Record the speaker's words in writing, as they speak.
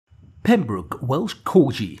Pembroke Welsh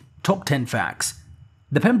Corgi. Top 10 Facts.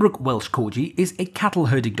 The Pembroke Welsh Corgi is a cattle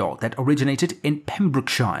herding dog that originated in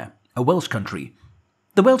Pembrokeshire, a Welsh country.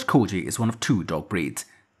 The Welsh Corgi is one of two dog breeds.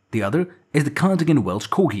 The other is the Cardigan Welsh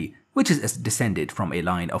Corgi, which is descended from a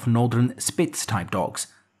line of Northern Spitz-type dogs.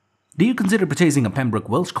 Do you consider purchasing a Pembroke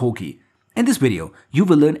Welsh Corgi? In this video, you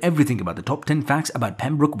will learn everything about the top 10 facts about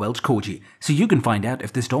Pembroke Welsh Corgi, so you can find out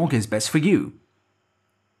if this dog is best for you.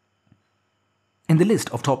 In the list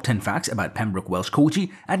of top 10 facts about Pembroke Welsh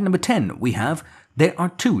Corgi, at number 10 we have, there are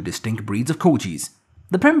two distinct breeds of Corgis.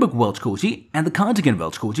 The Pembroke Welsh Corgi and the Cardigan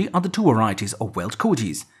Welsh Corgi are the two varieties of Welsh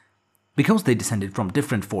Corgis. Because they descended from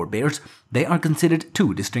different forebears, they are considered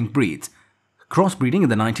two distinct breeds. Crossbreeding in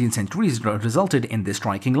the 19th century resulted in this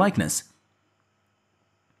striking likeness.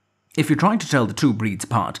 If you're trying to tell the two breeds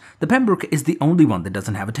apart, the Pembroke is the only one that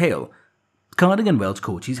doesn't have a tail. Cardigan Welsh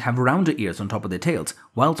Corgis have rounder ears on top of their tails,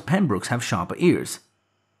 whilst Pembrokes have sharper ears.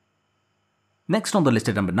 Next on the list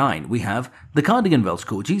at number 9, we have the Cardigan Welsh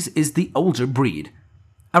Corgis is the older breed.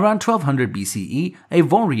 Around 1200 BCE, a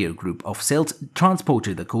warrior group of Celts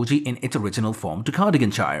transported the Corgi in its original form to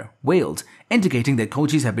Cardiganshire, Wales, indicating that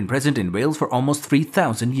Corgis have been present in Wales for almost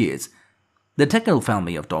 3,000 years. The Teckle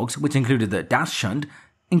family of dogs, which included the Dachshund,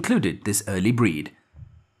 included this early breed.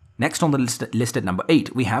 Next on the list at number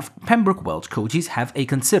 8, we have Pembroke Welsh Corgis have a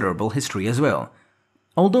considerable history as well.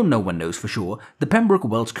 Although no one knows for sure, the Pembroke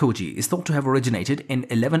Welsh Corgi is thought to have originated in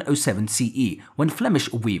 1107 CE when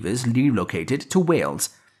Flemish weavers relocated to Wales.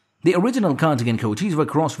 The original Cardigan Corgis were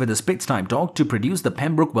crossed with a Spitz-type dog to produce the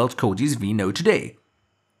Pembroke Welsh Corgis we know today.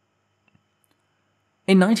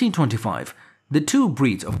 In 1925, the two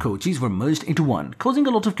breeds of Corgis were merged into one, causing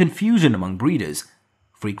a lot of confusion among breeders.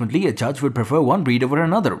 Frequently, a judge would prefer one breed over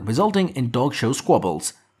another, resulting in dog show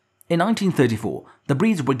squabbles. In 1934, the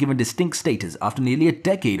breeds were given distinct status after nearly a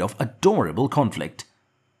decade of adorable conflict.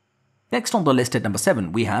 Next on the list at number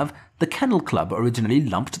 7, we have the Kennel Club originally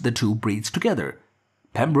lumped the two breeds together.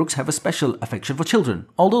 Pembrokes have a special affection for children,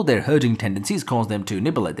 although their herding tendencies cause them to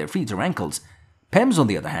nibble at their feet or ankles. Pems, on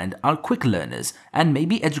the other hand, are quick learners and may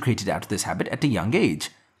be educated out of this habit at a young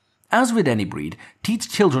age. As with any breed, teach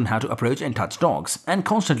children how to approach and touch dogs, and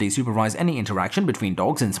constantly supervise any interaction between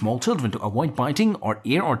dogs and small children to avoid biting or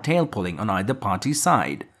ear or tail pulling on either party's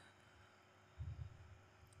side.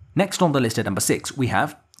 Next on the list at number 6, we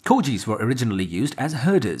have Corgis were originally used as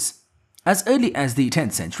herders. As early as the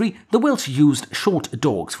 10th century, the Welsh used short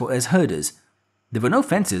dogs as herders. There were no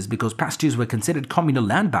fences because pastures were considered communal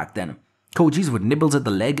land back then. Corgis would nibble at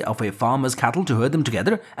the leg of a farmer's cattle to herd them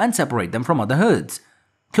together and separate them from other herds.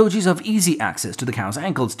 Corgis have easy access to the cow's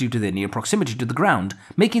ankles due to their near proximity to the ground,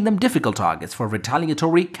 making them difficult targets for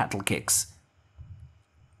retaliatory cattle kicks.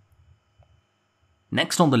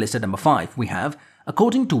 Next on the list at number 5, we have,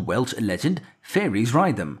 according to Welsh legend, fairies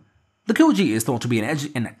ride them. The Corgi is thought to be an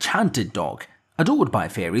enchanted dog, adored by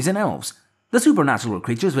fairies and elves. The supernatural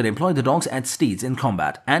creatures would employ the dogs as steeds in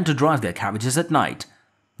combat and to drive their carriages at night.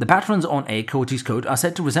 The patterns on a Corgi's coat are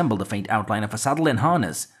said to resemble the faint outline of a saddle and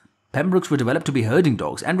harness. Pembrokes were developed to be herding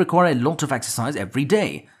dogs and require a lot of exercise every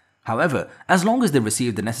day. However, as long as they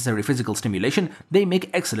receive the necessary physical stimulation, they make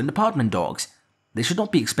excellent apartment dogs. They should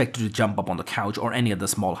not be expected to jump up on the couch or any other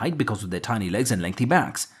small height because of their tiny legs and lengthy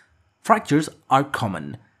backs. Fractures are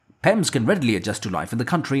common. Pems can readily adjust to life in the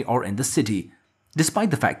country or in the city. Despite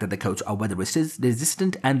the fact that their coats are weather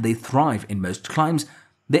resistant and they thrive in most climes,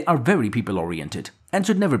 they are very people-oriented and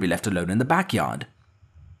should never be left alone in the backyard.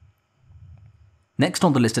 Next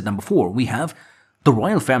on the list at number 4, we have the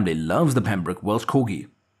royal family loves the Pembroke Welsh Corgi.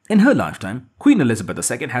 In her lifetime, Queen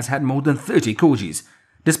Elizabeth II has had more than 30 Corgis.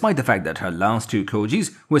 Despite the fact that her last two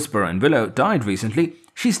Corgis, Whisper and Willow, died recently,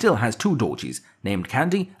 she still has two Dorgies, named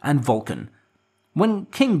Candy and Vulcan. When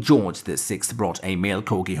King George VI brought a male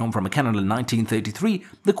Corgi home from a kennel in 1933,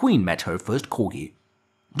 the Queen met her first Corgi.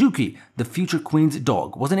 Dookie, the future Queen's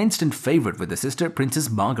dog, was an instant favourite with her sister, Princess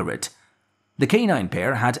Margaret. The canine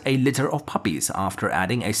pair had a litter of puppies after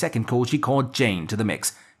adding a second Corgi called Jane to the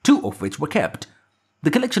mix, 2 of which were kept.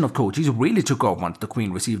 The collection of Corgis really took off once the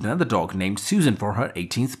Queen received another dog named Susan for her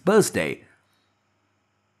 18th birthday.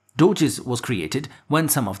 Dorges was created when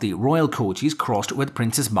some of the royal Corgis crossed with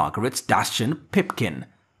Princess Margaret's Dachshund Pipkin.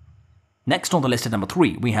 Next on the list at number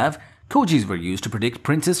 3, we have Corgis were used to predict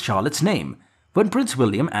Princess Charlotte's name. When Prince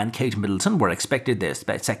William and Kate Middleton were expected their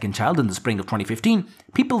second child in the spring of 2015,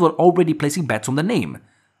 people were already placing bets on the name.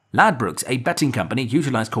 Ladbrokes, a betting company,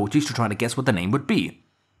 utilized Corgis to try to guess what the name would be.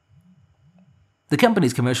 The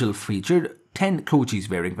company's commercial featured 10 Corgis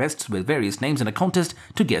wearing vests with various names in a contest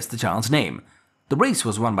to guess the child's name. The race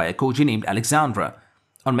was won by a Corgi named Alexandra.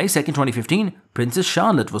 On May 2, 2015, Princess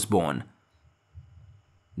Charlotte was born.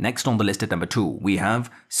 Next on the list at number 2, we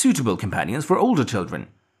have suitable companions for older children.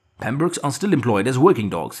 Pembrokes are still employed as working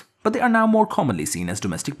dogs, but they are now more commonly seen as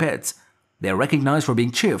domestic pets. They are recognized for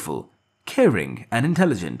being cheerful, caring, and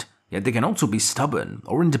intelligent, yet they can also be stubborn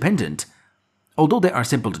or independent. Although they are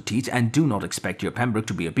simple to teach and do not expect your Pembroke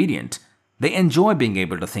to be obedient, they enjoy being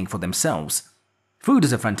able to think for themselves. Food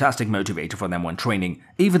is a fantastic motivator for them when training,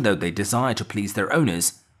 even though they desire to please their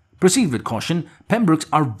owners. Proceed with caution. Pembrokes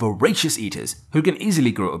are voracious eaters who can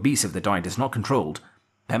easily grow obese if their diet is not controlled.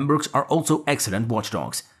 Pembrokes are also excellent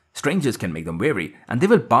watchdogs. Strangers can make them wary, and they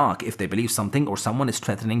will bark if they believe something or someone is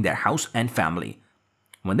threatening their house and family.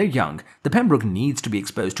 When they're young, the Pembroke needs to be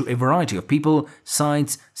exposed to a variety of people,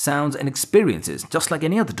 sights, sounds, and experiences, just like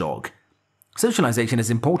any other dog. Socialization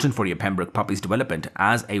is important for your Pembroke puppy's development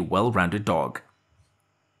as a well-rounded dog.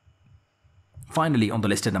 Finally, on the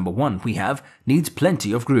list at number 1, we have needs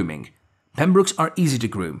plenty of grooming. Pembrokes are easy to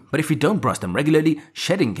groom, but if you don't brush them regularly,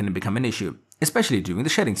 shedding can become an issue, especially during the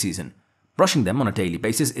shedding season. Brushing them on a daily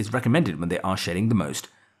basis is recommended when they are shedding the most.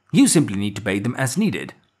 You simply need to bathe them as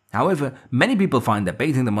needed. However, many people find that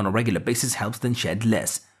bathing them on a regular basis helps them shed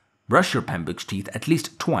less. Brush your Pembroke's teeth at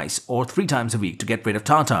least twice or 3 times a week to get rid of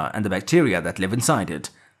tartar and the bacteria that live inside it.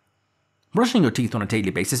 Brushing your teeth on a daily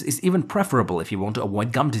basis is even preferable if you want to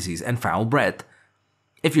avoid gum disease and foul breath.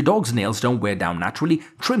 If your dog's nails don't wear down naturally,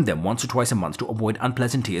 trim them once or twice a month to avoid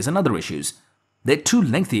unpleasant tears and other issues. They're too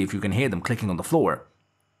lengthy if you can hear them clicking on the floor.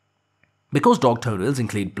 Because dog toenails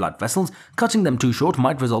include blood vessels, cutting them too short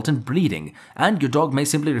might result in bleeding, and your dog may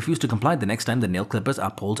simply refuse to comply the next time the nail clippers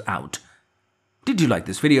are pulled out. Did you like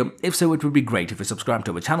this video? If so, it would be great if you subscribe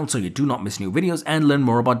to our channel so you do not miss new videos and learn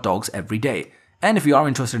more about dogs every day. And if you are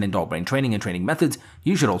interested in dog brain training and training methods,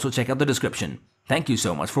 you should also check out the description. Thank you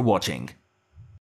so much for watching.